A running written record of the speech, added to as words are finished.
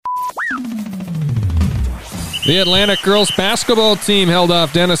The Atlantic girls basketball team held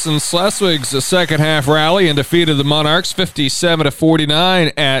off Denison Schleswig's second-half rally and defeated the Monarchs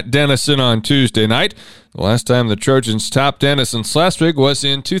 57-49 at Denison on Tuesday night. The last time the Trojans topped Denison Schleswig was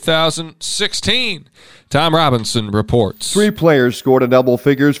in 2016. Tom Robinson reports. 3 players scored in double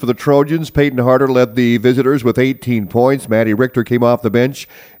figures for the Trojans. Peyton Harder led the visitors with 18 points. Maddie Richter came off the bench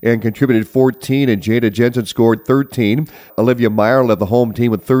and contributed 14, and Jada Jensen scored 13. Olivia Meyer led the home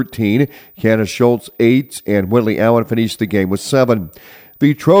team with 13. Candace Schultz, 8, and Whitley Allen finished the game with 7.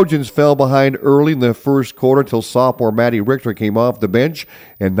 The Trojans fell behind early in the first quarter until sophomore Maddie Richter came off the bench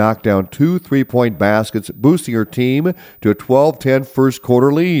and knocked down 2 3-point baskets, boosting her team to a 12-10 first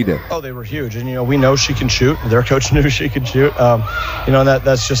quarter lead. Oh, they were huge. And, we know she can shoot. Their coach knew she could shoot.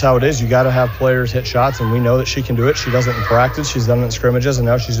 That's just how it is. You got to have players hit shots, and we know that she can do it. She does it in practice. She's done it in scrimmages, and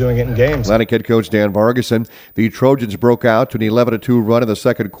now she's doing it in games. Atlantic head coach Dan Vargason. The Trojans broke out to an 11-2 run in the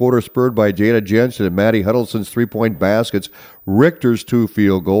second quarter, spurred by Jada Jensen and Maddie Huddleston's 3-point baskets, Richter's 2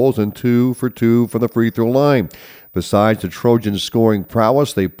 field goals, and 2 for 2 from the free throw line. Besides the Trojans' scoring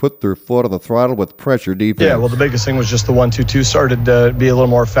prowess, they put their foot on the throttle with pressure defense. Yeah, well, the biggest thing was just the 1-2-2 started to be a little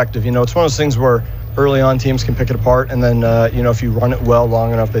more effective. It's one of those things where early on teams can pick it apart, and then, if you run it well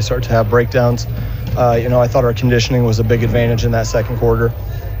long enough, they start to have breakdowns. I thought our conditioning was a big advantage in that second quarter.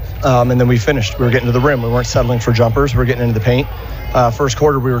 And then we finished. We were getting to the rim. We weren't settling for jumpers. We were getting into the paint. First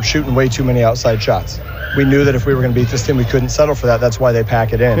quarter, we were shooting way too many outside shots. We knew that if we were going to beat this team, we couldn't settle for that. That's why they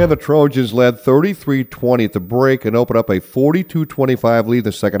pack it in. And the Trojans led 33-20 at the break and opened up a 42-25 lead in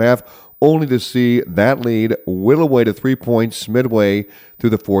the second half, only to see that lead whittle away to 3 points midway through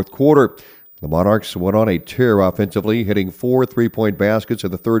the fourth quarter. The Monarchs went on a tear offensively, hitting 4 3-point baskets in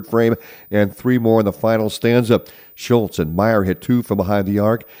the third frame and 3 more in the final stanza. Schultz and Meyer hit 2 from behind the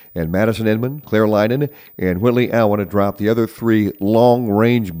arc, and Madison Inman, Claire Leinen, and Whitley Allen had dropped the other 3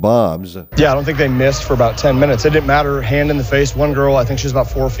 long-range bombs. Yeah, I don't think they missed for about 10 minutes. It didn't matter, hand in the face. One girl, I think she was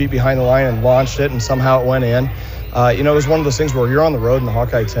about 4 feet behind the line and launched it, and somehow it went in. It was one of those things where you're on the road in the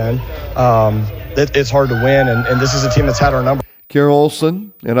Hawkeye 10. It's hard to win, and this is a team that's had our number. Kara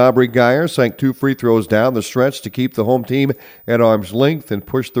Olson and Aubrey Geyer sank 2 free throws down the stretch to keep the home team at arm's length and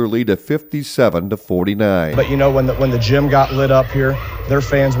push their lead to 57-49. But when the gym got lit up here, their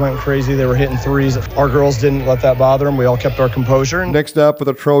fans went crazy. They were hitting threes. Our girls didn't let that bother them. We all kept our composure. Next up for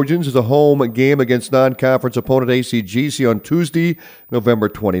the Trojans is a home game against non-conference opponent ACGC on Tuesday, November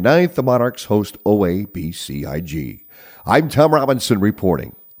 29th. The Monarchs host OABCIG. I'm Tom Robinson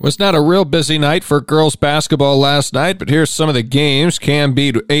reporting. Was not a real busy night for girls basketball last night, but here's some of the games. Cam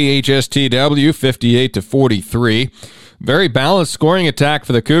beat AHSTW 58-43. Very balanced scoring attack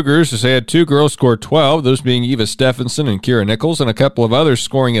for the Cougars, as they had 2 girls score 12, those being Eva Stephenson and Kira Nichols, and a couple of others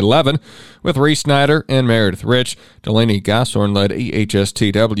scoring 11, with Reese Snyder and Meredith Rich. Delaney Gosshorn led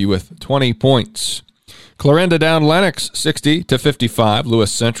AHSTW with 20 points. Clarinda down Lennox 60-55.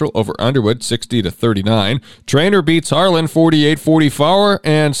 Lewis Central over Underwood 60-39. Trainer beats Harlan 48-44,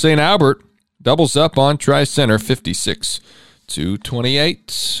 and St. Albert doubles up on Tri-Center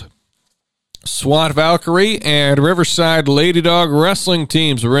 56-28. SWAT Valkyrie and Riverside Lady Dog wrestling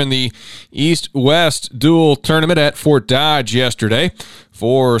teams were in the East-West dual tournament at Fort Dodge yesterday.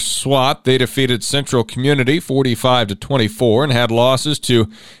 For SWAT, they defeated Central Community 45-24 and had losses to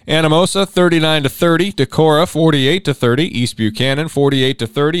Anamosa 39-30, Decorah 48-30, East Buchanan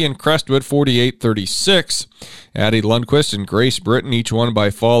 48-30, and Crestwood 48-36. Addie Lundquist and Grace Britton each won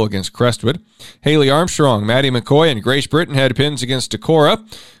by fall against Crestwood. Haley Armstrong, Maddie McCoy, and Grace Britton had pins against Decorah.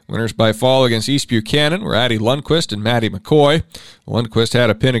 Winners by fall against East Buchanan were Addie Lundquist and Maddie McCoy. Lundquist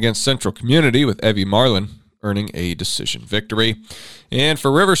had a pin against Central Community with Evie Marlin earning a decision victory. And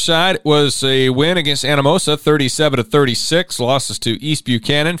for Riverside, it was a win against Anamosa 37-36. Losses to East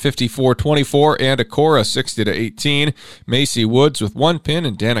Buchanan 54-24 and Decorah 60-18. Macy Woods with 1 pin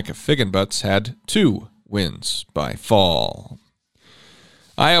and Danica Figgenbutts had 2 wins by fall.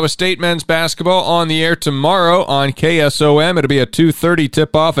 Iowa State men's basketball on the air tomorrow on KSOM. It'll be a 2:30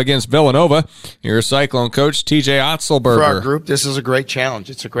 tip-off against Villanova. Here's Cyclone coach TJ Otzelberger. For our group, this is a great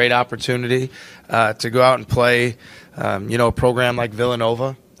challenge. It's a great opportunity to go out and play, a program like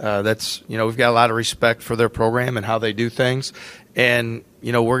Villanova. We've got a lot of respect for their program and how they do things. And,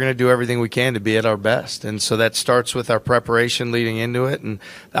 we're going to do everything we can to be at our best. And so that starts with our preparation leading into it and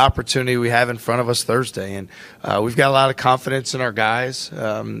the opportunity we have in front of us Thursday. And we've got a lot of confidence in our guys.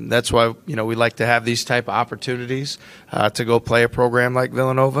 That's why, we like to have these type of opportunities to go play a program like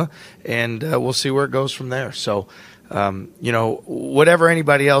Villanova. And we'll see where it goes from there. So, whatever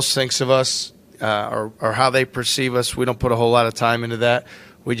anybody else thinks of us or how they perceive us, we don't put a whole lot of time into that.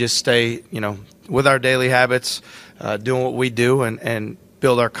 We just stay, with our daily habits, doing what we do, and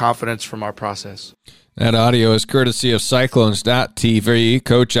build our confidence from our process. That audio is courtesy of Cyclones.tv.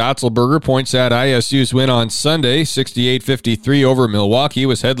 Coach Otzelberger points out ISU's win on Sunday, 68-53 over Milwaukee,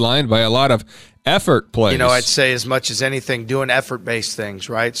 was headlined by a lot of effort plays. I'd say as much as anything, doing effort-based things,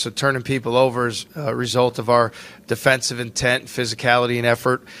 right? So turning people over is a result of our defensive intent, physicality, and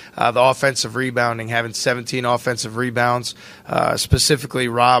effort. The offensive rebounding, having 17 offensive rebounds. Specifically,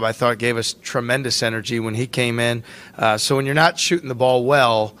 Rob, I thought, gave us tremendous energy when he came in. So when you're not shooting the ball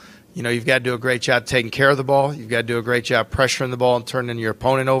well, you've got to do a great job taking care of the ball. You've got to do a great job pressuring the ball and turning your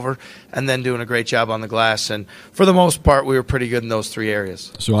opponent over, and then doing a great job on the glass. And for the most part, we were pretty good in those three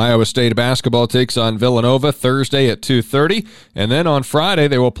areas. So Iowa State basketball takes on Villanova Thursday at 2:30, and then on Friday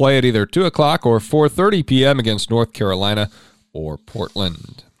they will play at either 2 o'clock or 4:30 p.m. against North Carolina or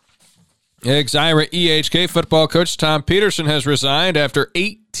Portland. Ex-Ira EHK football coach Tom Peterson has resigned after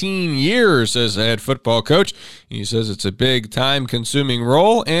 18 years as a head football coach. He says it's a big time-consuming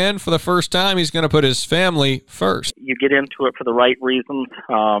role, and for the first time, he's going to put his family first. You get into it for the right reasons,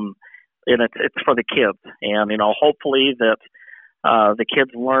 and it's for the kids. And, hopefully that the kids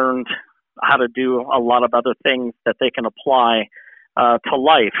learned how to do a lot of other things that they can apply to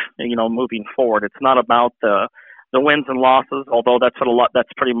life, moving forward. It's not about the wins and losses, although that's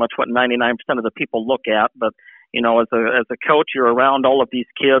pretty much what 99% of the people look at. But, as a coach, you're around all of these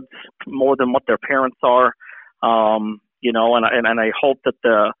kids more than what their parents are. And I hope that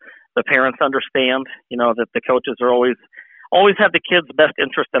the parents understand, that the coaches are always have the kids' best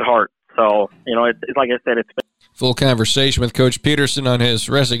interest at heart. So, it's like I said, it's been full conversation with Coach Peterson on his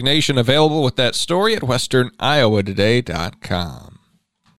resignation available with that story at westerniowatoday.com.